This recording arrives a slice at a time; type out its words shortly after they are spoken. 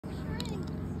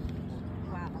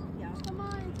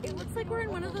looks like we're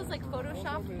in one of those like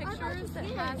Photoshop pictures that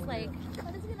has like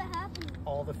what is gonna happen?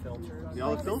 All the filters. Yeah,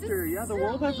 all the filter. Yeah, the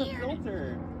world has a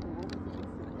filter.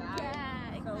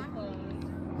 yeah, exactly.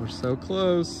 We're so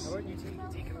close. How about you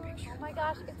take a picture? Oh my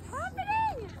gosh, it's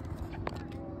happening!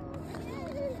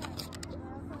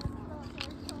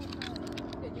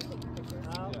 Did you take a picture?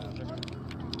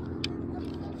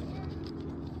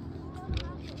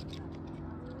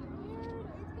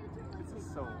 This is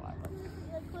so wild.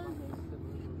 Oh, it's closing.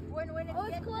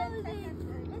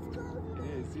 It's closing. It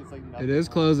is. It's like nothing. It is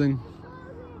closing.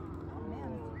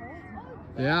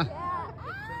 Yeah.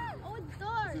 Oh, it's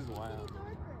dark. This is wild.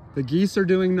 The geese are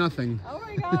doing nothing. Oh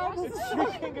my gosh. It's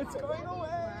shaking. It's going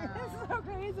away. This is so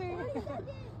crazy.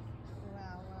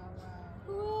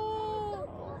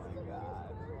 Oh my god.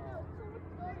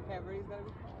 Everybody's gotta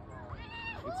be.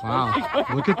 Wow.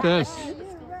 Look at this.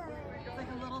 It's like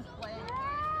a little flame.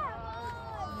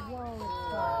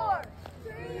 4,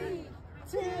 3,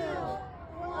 2,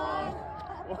 1.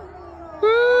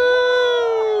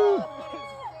 Woo!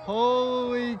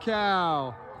 Holy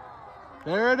cow.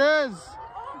 There it is.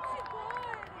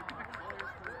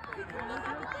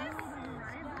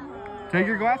 Take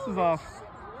your glasses off.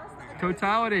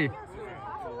 Totality.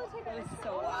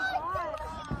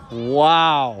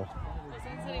 Wow.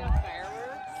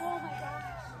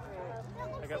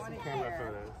 I got some camera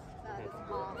photos.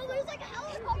 Oh, there's like a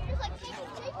helicopter, like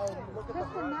shaking. Oh, look at the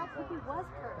Kristen, bird. that cookie was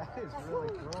perfect. That is really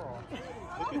cool.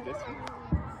 Look at this one.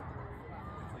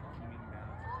 It's like teaming down.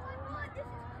 Oh my god, this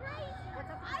is crazy. I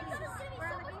thought it was gonna be so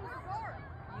much more dark.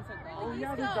 Oh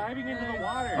yeah, they're diving into the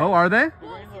water. Oh, are they? They're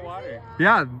going into the water.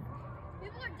 Yeah.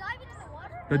 People are diving in the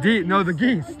water? The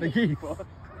geese. The geese. That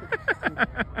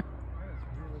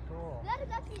is really cool. That is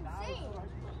actually insane.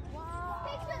 Wow.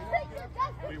 Picture,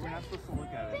 that's Wait, we're not supposed to look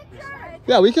at it. picture.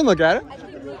 Yeah, we can look at it.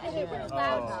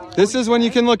 Oh. This is when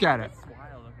you can look at it. It's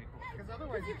wild. Okay, cool. Because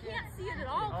otherwise You can't see it at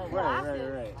all. Oh,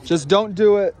 right. Just don't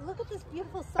do it Look at this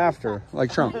beautiful sunset. after,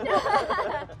 like Trump.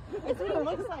 It's what it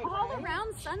looks like. All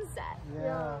around sunset.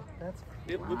 Yeah, that's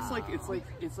It looks like it's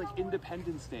like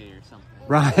Independence Day or something.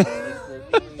 Right. It's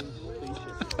the alien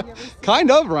spaceship.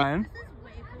 Kind of, Ryan.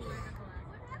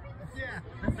 yeah.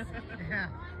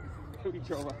 We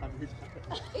drove 100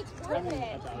 times. It's I worth mean,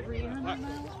 it. 1,000.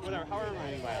 Whatever, however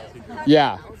many miles we drove.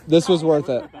 Yeah, this was worth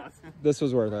it. This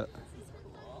was worth it.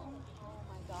 Oh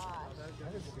my gosh.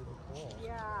 That is super cool.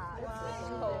 Yeah. Oh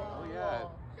yeah.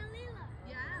 Dalila.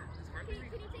 Yeah. Can you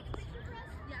take a picture for us?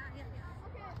 Yeah.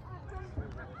 Okay.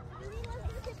 Dalila's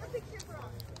gonna take a picture for us.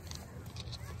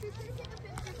 She's gonna take a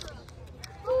picture for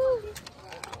us.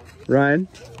 Ryan,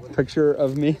 picture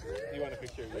of me. You want a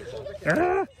picture of yourself?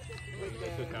 Ah,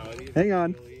 Totality. hang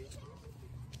on.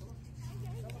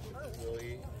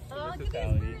 Willie. Oh, look at these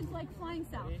Totality. birds like flying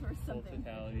south or Full something.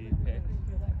 totality pick.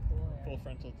 Full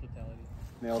frontal totality.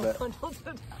 Nailed it.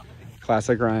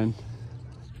 Classic Ryan.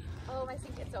 Oh, I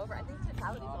think it's over. I think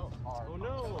totality's over. Oh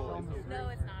no. No,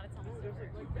 it's not. It's almost over.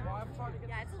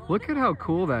 Yeah, it's a little Look at how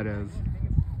cool that is.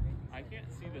 I can't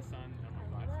see the sun on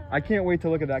my glasses. I can't wait to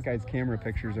look at that guy's camera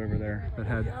pictures over there that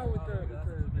had. Oh, with the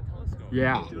telescope.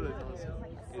 Yeah. Do the telescope.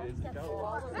 It is the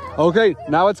telescope. Okay,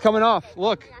 now it's coming off.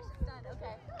 Look. Gosh, it's done.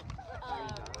 Okay.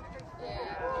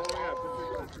 Yeah. Oh yeah,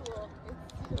 Cool.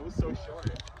 that was so short.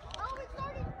 Oh, it's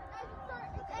starting.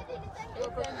 It's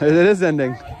ending. It is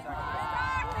ending.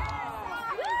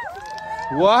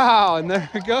 Wow, and there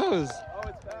it goes. Oh,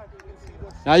 it's back. You can see the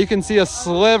Now you can see a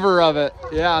sliver of it.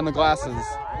 Yeah, on the glasses.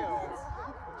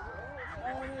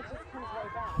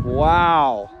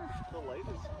 Wow. The light is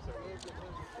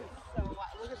so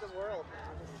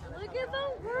Look at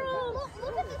the world.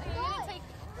 Look at the sun.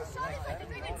 The sun is like a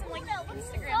big Some like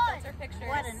Instagram filter pictures.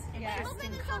 What an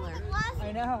interesting color.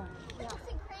 I know. It's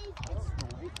crazy.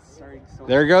 it's starting so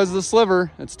There goes the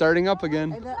sliver. It's starting up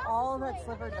again. And then all that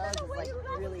sliver does is like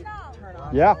really turn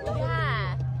on. Yeah.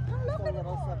 Yeah. Just a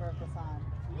little sliver of the sun.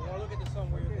 Oh, look at the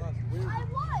sun where your glasses. I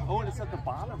was. Oh, and it's at the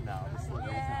bottom now. This is at the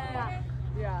bottom.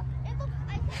 Yeah. It looks,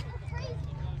 I think it looks crazy.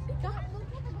 Look at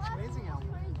the glasses. Amazing how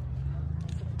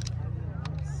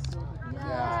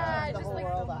Yeah. The Just whole like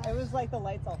world on. It was like the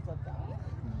lights all flipped on.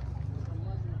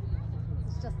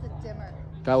 It's just a dimmer.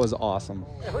 That was awesome.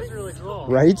 That was really cool.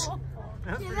 Right? That's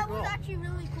Yeah, pretty that cool. was actually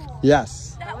really cool.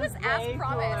 Yes. That was as Way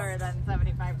promised. cooler than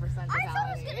 75% I thought it was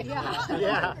totality. going to be a lot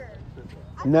Yeah. longer.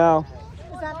 No.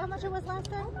 Is that how much it was last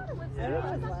time? I think it was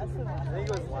less than that. I think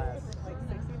it was less. Like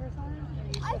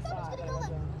 60%? I thought it was going to go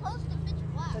like close to pitch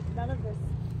black. But none of this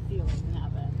feeling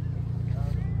happened.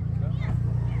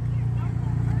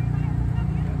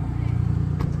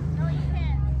 No, you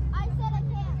can't. I said I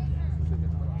can't.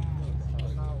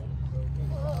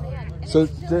 So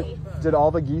Did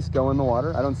all the geese go in the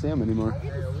water? I don't see them anymore.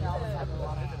 Yeah,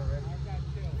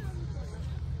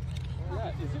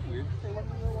 is it weird that they went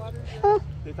in the water?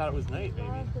 They thought it was night, maybe.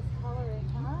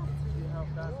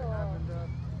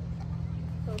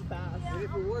 So fast. And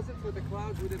if it wasn't for the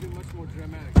clouds, it would have been much more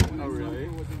dramatic. Oh, really?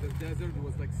 It was in the desert. It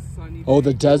was like sunny. Oh,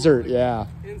 the days. desert, Like, yeah.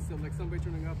 Instant, like somebody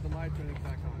turning off the light, turning it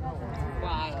back on.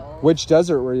 Wow. Which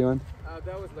desert were you in?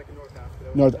 That was like in North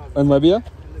Africa. North in Libya?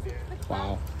 In Libya.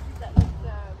 Wow.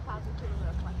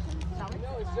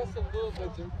 No, it's just a little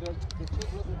bit. The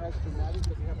change wasn't as dramatic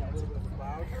because we have a little bit of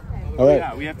cloud. All right.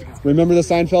 Yeah, we have to go. Remember the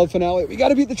Seinfeld finale? We got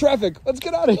to beat the traffic. Let's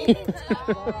get out of here.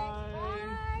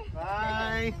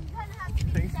 Bye.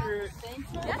 Thanks for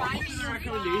the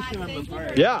recommendation on the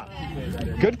park. Yeah.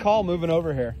 Good call moving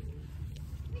over here.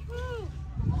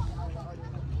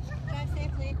 Drive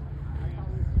safely.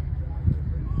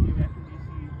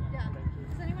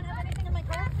 Does anyone have anything in my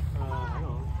car? I don't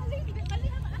know.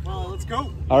 Well, let's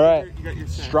go. All right. You got your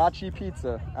snack. Stracci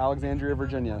Pizza, Alexandria,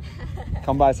 Virginia.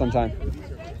 Come by sometime.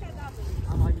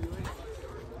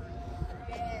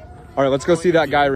 All right, let's go see that guy.